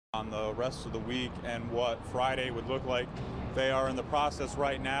on the rest of the week and what Friday would look like. They are in the process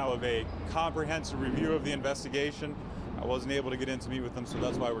right now of a comprehensive review of the investigation. I wasn't able to get in to meet with them, so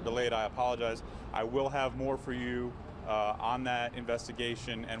that's why we're delayed. I apologize. I will have more for you on that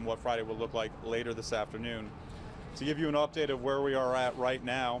investigation and what Friday will look like later this afternoon. To give you an update of where we are at right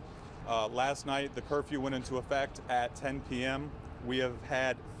now, last night the curfew went into effect at 10 p.m. We have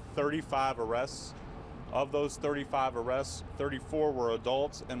had 35 arrests. Of those 35 arrests, 34 were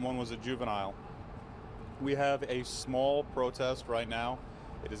adults and one was a juvenile. We have a small protest right now.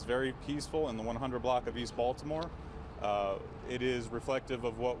 It is very peaceful in the 100 block of East Baltimore. It is reflective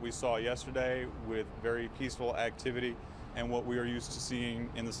of what we saw yesterday with very peaceful activity and what we are used to seeing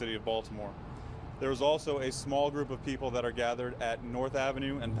in the city of Baltimore. There's also a small group of people that are gathered at North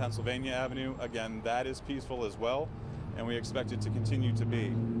Avenue and Pennsylvania Avenue. Again, that is peaceful as well, and we expect it to continue to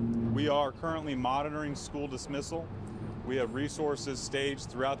be. We are currently monitoring school dismissal. We have resources staged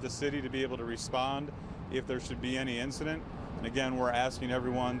throughout the city to be able to respond if there should be any incident. And again, we're asking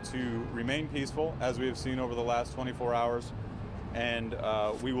everyone to remain peaceful, as we have seen over the last 24 hours, and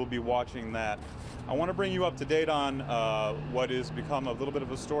we will be watching that. I want to bring you up to date on what has become a little bit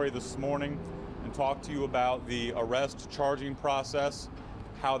of a story this morning and talk to you about the arrest charging process,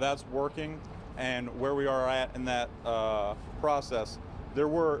 how that's working, and where we are at in that process. There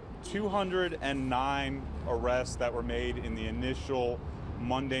were 209 arrests that were made in the initial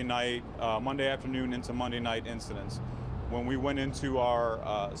Monday afternoon into Monday night incidents. When we went into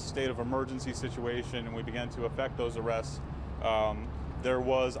our state of emergency situation and we began to effect those arrests, there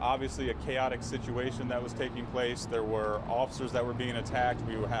was obviously a chaotic situation that was taking place. There were officers that were being attacked.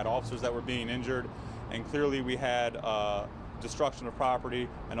 We had officers that were being injured. And clearly we had destruction of property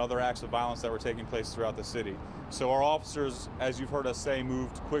and other acts of violence that were taking place throughout the city. So our officers, as you've heard us say,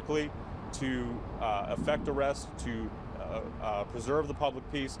 moved quickly to effect arrests, to preserve the public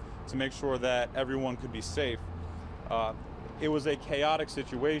peace, to make sure that everyone could be safe. It was a chaotic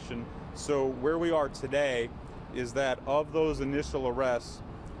situation. So where we are today is that of those initial arrests,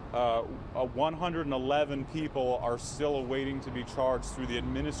 111 people are still awaiting to be charged through the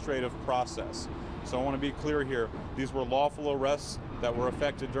administrative process. So I want to be clear here. These were lawful arrests that were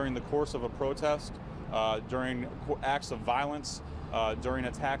effected during the course of a protest, during acts of violence, during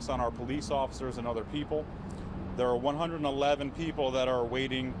attacks on our police officers and other people. There are 111 people that are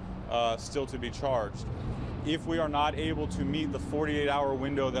waiting still to be charged. If we are not able to meet the 48-hour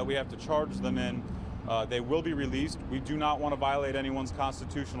window that we have to charge them in, they will be released. We do not want to violate anyone's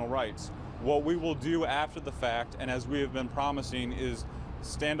constitutional rights. What we will do after the fact, and as we have been promising, is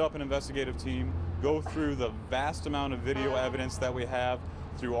stand up an investigative team, go through the vast amount of video evidence that we have,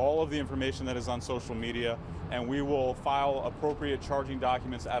 through all of the information that is on social media, and we will file appropriate charging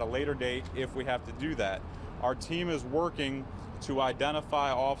documents at a later date if we have to do that. Our team is working to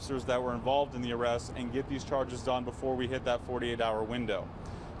identify officers that were involved in the arrest and get these charges done before we hit that 48-hour window.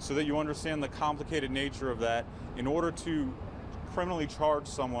 So that you understand the complicated nature of that, in order to criminally charge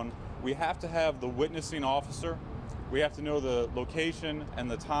someone, we have to have the witnessing officer, we have to know the location and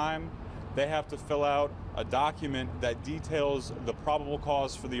the time, they have to fill out a document that details the probable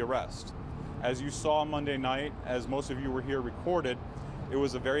cause for the arrest. As you saw Monday night, as most of you were here recorded, it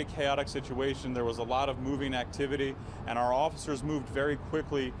was a very chaotic situation. There was a lot of moving activity, and our officers moved very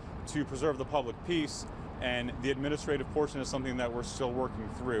quickly to preserve the public peace. And the administrative portion is something that we're still working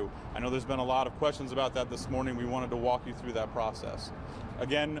through. I know there's been a lot of questions about that this morning. We wanted to walk you through that process.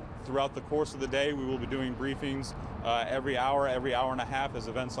 Again, throughout the course of the day, we will be doing briefings every hour and a half as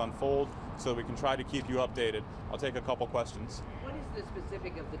events unfold, so we can try to keep you updated. I'll take a couple questions. What is the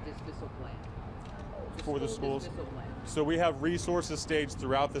specific of the dismissal plan? For the schools? Dismissal plan. So we have resources staged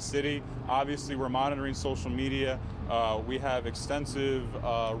throughout the city. Obviously, we're monitoring social media. We have extensive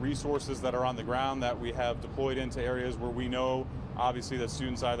resources that are on the ground that we have deployed into areas where we know, obviously, that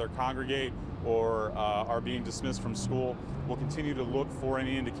students either congregate or are being dismissed from school. We'll continue to look for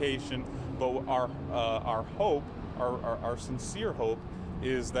any indication, but our hope, our sincere hope,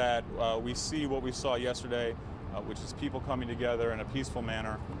 is that we see what we saw yesterday, which is people coming together in a peaceful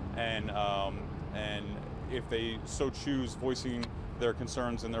manner, and if they so choose, voicing their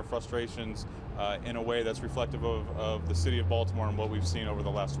concerns and their frustrations in a way that's reflective of the city of Baltimore and what we've seen over the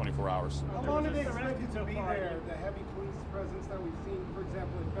last 24 hours. How long do they expect it to be there, the heavy police presence that we've seen, for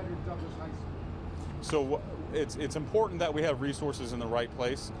example, at Frederick Douglass High School? So it's important that we have resources in the right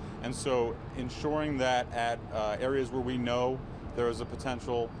place, and so ensuring that at areas where we know there is a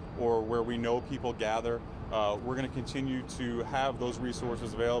potential or where we know people gather, we're going to continue to have those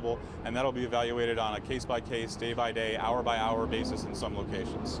resources available, and that'll be evaluated on a case-by-case, day-by-day, hour-by-hour basis in some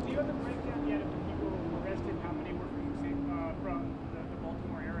locations. Do you have the breakdown yet of the people arrested? How many were from the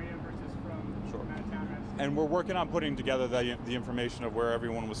Baltimore area? And we're working on putting together the information of where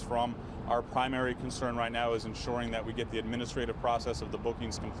everyone was from. Our primary concern right now is ensuring that we get the administrative process of the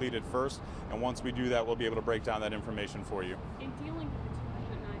bookings completed first, and once we do that, we'll be able to break down that information for you. In dealing with the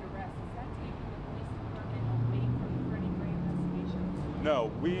 209 arrests, is that taking the police department away from running great investigations?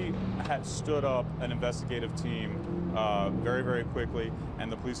 No, we had stood up an investigative team very, very quickly,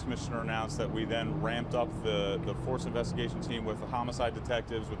 and the police commissioner announced that we then ramped up the force investigation team with the homicide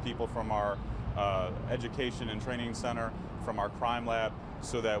detectives, with people from our education and training center, from our crime lab,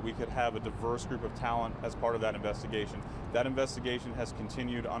 so that we could have a diverse group of talent as part of that investigation. That investigation has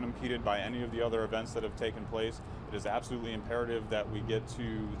continued unimpeded by any of the other events that have taken place. It is absolutely imperative that we get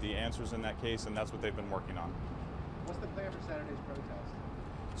to the answers in that case, and that's what they've been working on. What's the plan for Saturday's protest?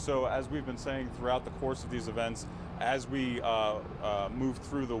 So as we've been saying throughout the course of these events, as we move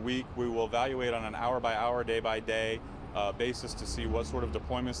through the week, we will evaluate on an hour-by-hour, day-by-day basis to see what sort of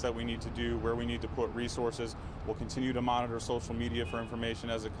deployments that we need to do, where we need to put resources. We'll continue to monitor social media for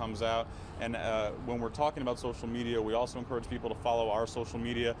information as it comes out. And when we're talking about social media, we also encourage people to follow our social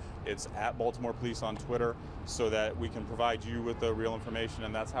media. It's at Baltimore Police on Twitter, so that we can provide you with the real information.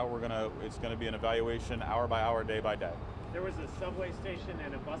 And that's how it's gonna be an evaluation hour-by-hour, day-by-day. There was a subway station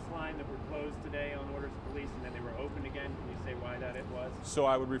and a bus line that were closed today on orders of police, and then they were open again. Can you say why that it was? So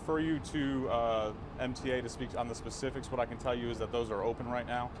I would refer you to MTA to speak on the specifics. What I can tell you is that those are open right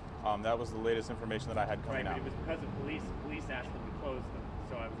now. That was the latest information that I had coming Right, out. but it was because of police. Police asked them to close them,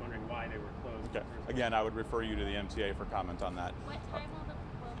 so I was wondering why they were closed. Okay. Again, I would refer you to the MTA for comment on that. What time will the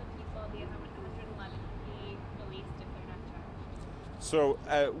people, the 111, be released if they're not charged? So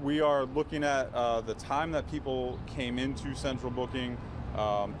we are looking at the time that people came into central booking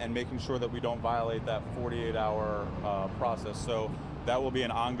and making sure that we don't violate that 48-hour process. So that will be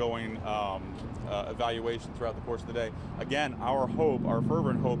an ongoing evaluation throughout the course of the day. Again, our hope, our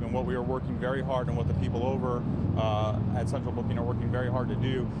fervent hope, and what we are working very hard, and what the people over at central booking are working very hard to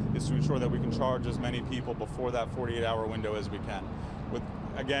do, is to ensure that we can charge as many people before that 48-hour window as we can.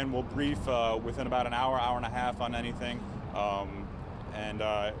 Again, we'll brief within about an hour, hour and a half on anything.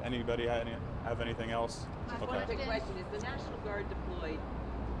 Anybody have anything else? Just one quick question. Is the National Guard deployed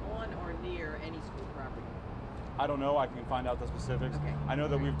on or near any school property? I don't know. I can find out the specifics. Okay. I know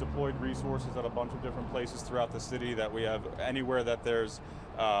that we've deployed resources at a bunch of different places throughout the city, that we have anywhere that there's,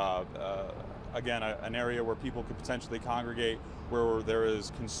 again, an area where people could potentially congregate, where there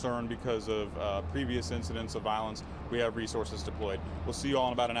is concern because of previous incidents of violence. We have resources deployed. We'll see you all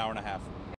in about an hour and a half.